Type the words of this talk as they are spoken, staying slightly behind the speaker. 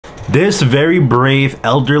This very brave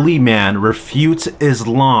elderly man refutes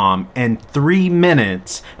Islam in 3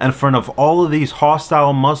 minutes in front of all of these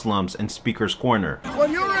hostile Muslims in Speaker's Corner. Well,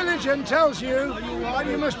 your religion tells you that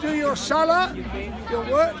you must do your salah, your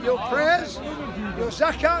work, your prayers, your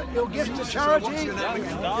zakat, your gift to charity,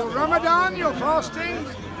 your Ramadan, your fasting,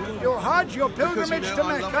 your Hajj, your pilgrimage to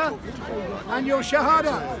Mecca, and your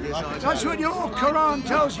Shahada. That's what your Quran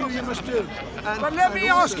tells you you must do. But let me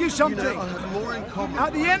ask you something.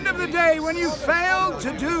 At the end of the day, when you fail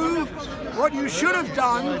to do what you should have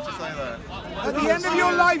done, at the end of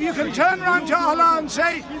your life you can turn around to Allah and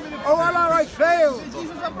say, "Oh Allah, I failed."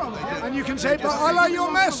 And you can say, "But Allah,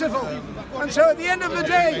 you're merciful." And so at the end of the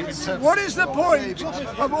day, what is the point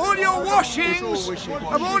of all your washings,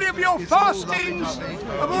 of all of your fastings,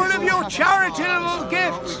 of all of your charitable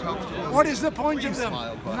gifts? What is the point of them?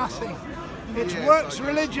 Nothing. It's works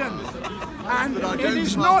religion. And it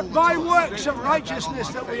is not by works of righteousness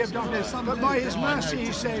that we have done this, but by His mercy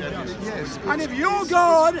He saved us. And if your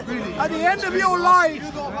God, at the end of your life,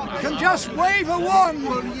 can just wave a wand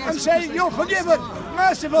and say, "You're forgiven,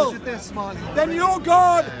 merciful," then your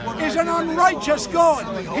God is an unrighteous God.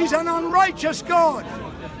 He's an unrighteous God.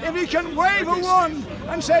 If He can wave a wand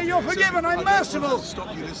and say, "You're forgiven, I'm merciful,"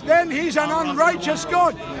 then He's an unrighteous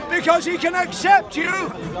God, because He can accept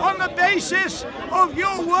you on the basis of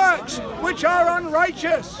your works, which are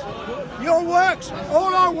unrighteous. Your works,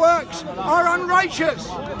 all our works, are unrighteous.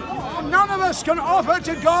 None of us can offer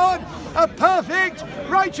to God a perfect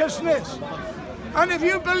righteousness. And if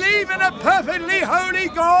you believe in a perfectly holy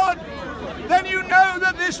God, then you know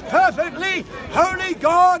that this perfectly holy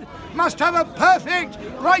God must have a perfect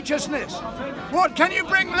righteousness. What can you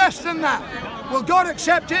bring less than that? Will God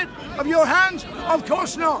accept it of your hands? Of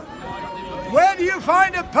course not. Where do you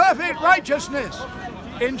find a perfect righteousness?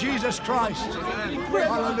 In Jesus Christ.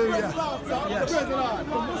 Hallelujah. Yes.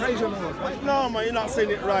 Praise the Lord. No, man, you're not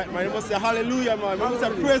saying it right, man. You must say hallelujah, man. You must say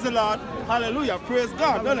praise the Lord. Hallelujah. Praise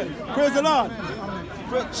God, don't it? Praise the Lord.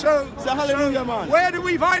 So, hallelujah, man. Where do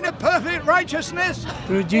we find a perfect righteousness?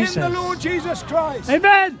 Through Jesus. In the Lord Jesus Christ.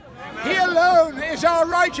 Amen. He alone is our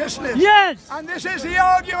righteousness. Yes. And this is the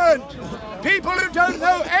argument. People who don't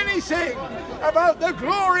know anything about the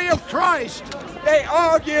glory of Christ, they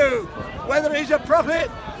argue whether He's a prophet,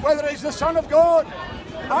 whether He's the Son of God.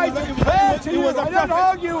 I declare to you, I don't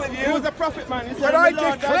argue with you. He was a prophet, man. He said, but I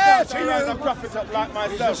declare to you, a prophet like myself.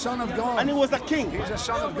 He's the Son of God. And He was a king. He's the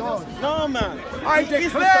Son of God. No, man. I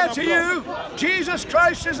declare to you, Jesus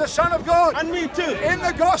Christ is the Son of God. And me too. In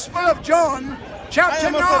the Gospel of John,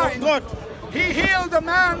 chapter 9, He healed a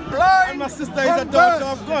man blind. And my sister is a daughter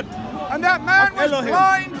of God. And that man was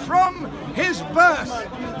blind from his birth.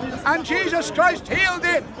 And Jesus Christ healed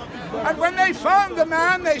him. And when they found the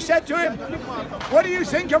man, they said to him, "What do you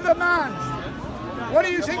think of the man? What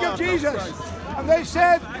do you think of Jesus?" And they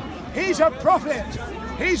said, "He's a prophet.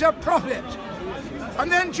 He's a prophet." And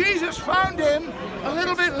then Jesus found him a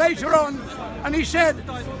little bit later on, and He said,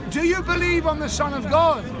 "Do you believe on the Son of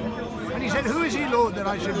God?" And he said, "Who is He, Lord, that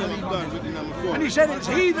I should believe on Him?" And He said, "It's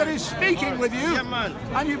He that is speaking with you,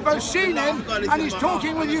 and you've both seen Him, and He's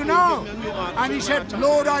talking with you now." And he said,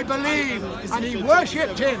 "Lord, I believe." And he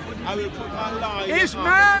worshipped Him. Is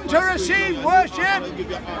man to receive worship?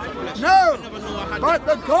 No, but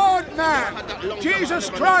the God-man, Jesus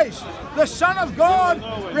Christ, the Son of God,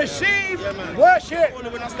 received worship.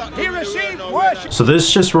 He received worship. So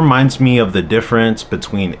this just reminds me of the difference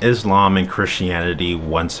between Islam and Christianity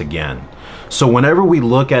once again. So whenever we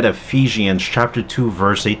look at Ephesians chapter 2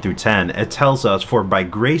 verse 8 through 10, it tells us, "For by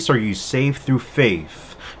grace are you saved through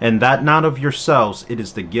faith, and that not of yourselves, it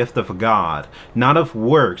is the gift of God, not of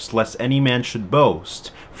works, lest any man should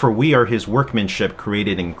boast. For we are His workmanship,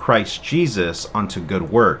 created in Christ Jesus unto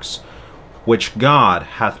good works, which God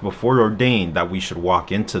hath before ordained that we should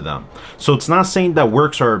walk into them." So it's not saying that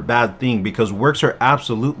works are a bad thing, because works are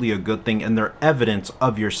absolutely a good thing, and they're evidence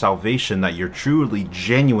of your salvation, that you're truly,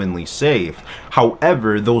 genuinely saved.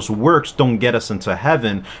 However, those works don't get us into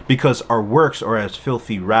heaven, because our works are as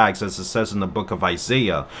filthy rags, as it says in the book of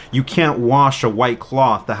Isaiah. You can't wash a white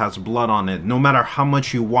cloth that has blood on it. No matter how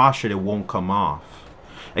much you wash it, it won't come off,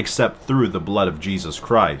 except through the blood of Jesus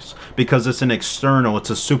Christ, because it's an external, it's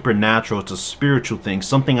a supernatural, it's a spiritual thing,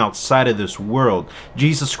 something outside of this world.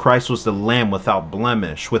 Jesus Christ was the Lamb without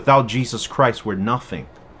blemish. Without Jesus Christ, we're nothing.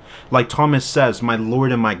 Like Thomas says, "My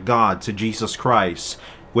Lord and my God," to Jesus Christ.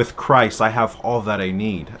 With Christ, I have all that I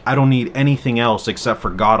need. I don't need anything else except for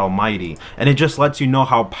God Almighty. And it just lets you know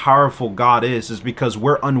how powerful God is because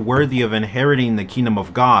we're unworthy of inheriting the kingdom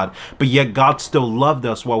of God, but yet God still loved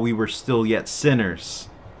us while we were still yet sinners.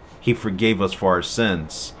 he forgave us for our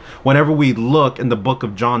sins. Whenever we look in the book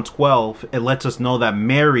of John 12, it lets us know that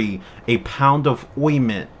Mary, a pound of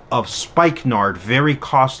ointment of spikenard, very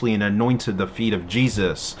costly, and anointed the feet of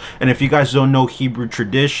Jesus. And if you guys don't know Hebrew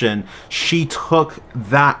tradition, she took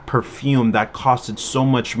that perfume that costed so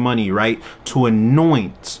much money, right, to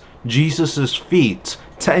anoint Jesus's feet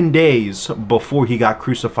 10 days before he got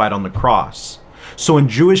crucified on the cross. So in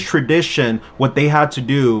Jewish tradition, what they had to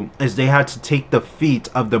do is they had to take the feet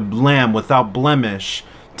of the lamb without blemish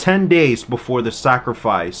 10 days before the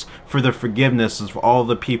sacrifice for the forgiveness of all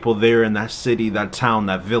the people there in that city, that town,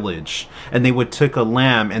 that village. And they would take a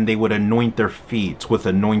lamb and they would anoint their feet with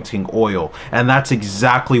anointing oil. And that's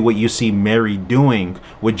exactly what you see Mary doing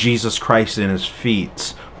with Jesus Christ in his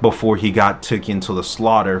feet before he got taken to the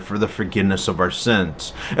slaughter for the forgiveness of our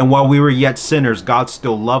sins. And while we were yet sinners, God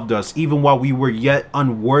still loved us. Even while we were yet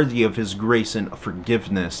unworthy of his grace and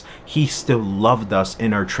forgiveness, he still loved us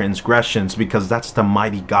in our transgressions, because that's the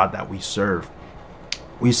mighty God that we serve.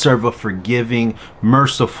 We serve a forgiving,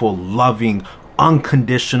 merciful, loving,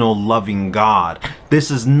 unconditional loving God. This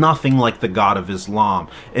is nothing like the God of Islam.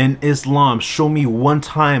 In Islam, show me one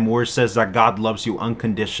time where it says that God loves you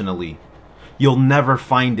unconditionally. You'll never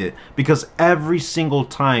find it, because every single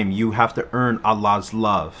time you have to earn Allah's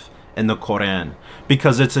love in the Quran,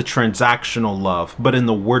 because it's a transactional love. But in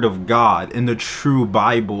the Word of God, in the true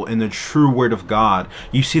Bible, in the true Word of God,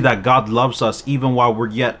 you see that God loves us even while we're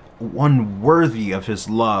yet unworthy of his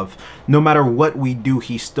love. No matter what we do,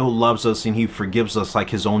 he still loves us and he forgives us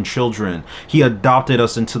like his own children. He adopted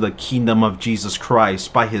us into the kingdom of Jesus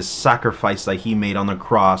Christ by his sacrifice that he made on the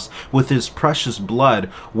cross. With his precious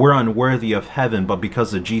blood, we're unworthy of heaven, but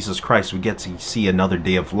because of Jesus Christ, we get to see another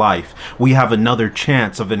day of life. We have another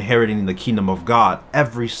chance of inheriting the kingdom of God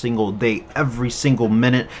every single day, every single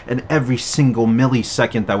minute, and every single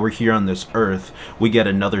millisecond that we're here on this earth. We get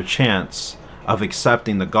another chance of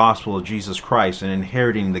accepting the gospel of Jesus Christ and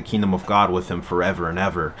inheriting the kingdom of God with him forever and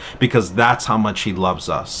ever, because that's how much he loves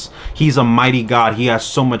us. He's a mighty God. He has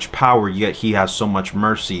so much power, yet he has so much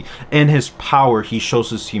mercy. In his power, he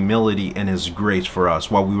shows his humility and his grace for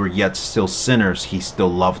us. While we were yet still sinners, he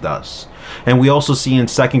still loved us. And we also see in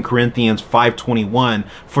 2 Corinthians 5:21,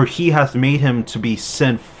 for he hath made him to be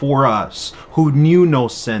sin for us, who knew no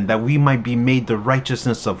sin, that we might be made the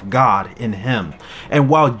righteousness of God in him. And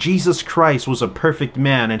while Jesus Christ was a perfect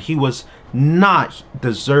man, and he was not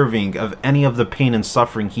deserving of any of the pain and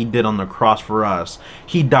suffering he did on the cross for us,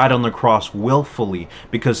 he died on the cross willfully,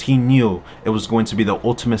 because he knew it was going to be the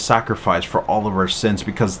ultimate sacrifice for all of our sins,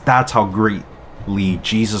 because that's how greatly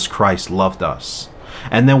Jesus Christ loved us.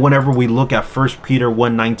 And then whenever we look at 1 Peter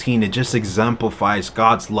 1:19, it just exemplifies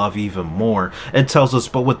God's love even more. It tells us,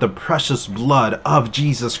 but with the precious blood of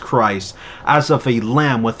Jesus Christ, as of a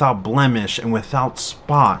lamb without blemish and without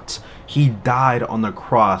spot, he died on the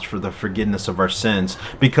cross for the forgiveness of our sins,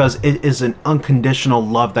 because it is an unconditional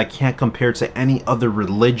love that can't compare to any other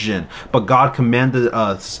religion. But God commanded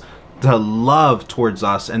us to love towards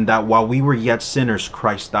us, and that while we were yet sinners,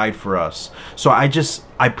 Christ died for us. So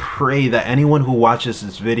I pray that anyone who watches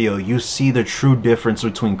this video, you see the true difference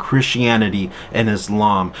between Christianity and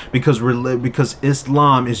Islam, because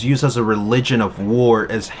Islam is used as a religion of war,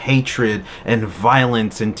 as hatred and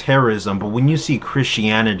violence and terrorism. But when you see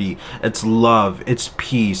Christianity, it's love, it's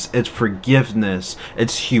peace, it's forgiveness,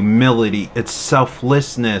 it's humility, it's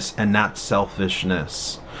selflessness, and not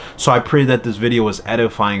selfishness. So I pray that this video was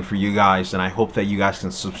edifying for you guys, and I hope that you guys can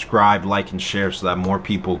subscribe, like, and share so that more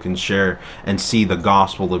people can share and see the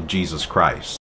gospel of Jesus Christ.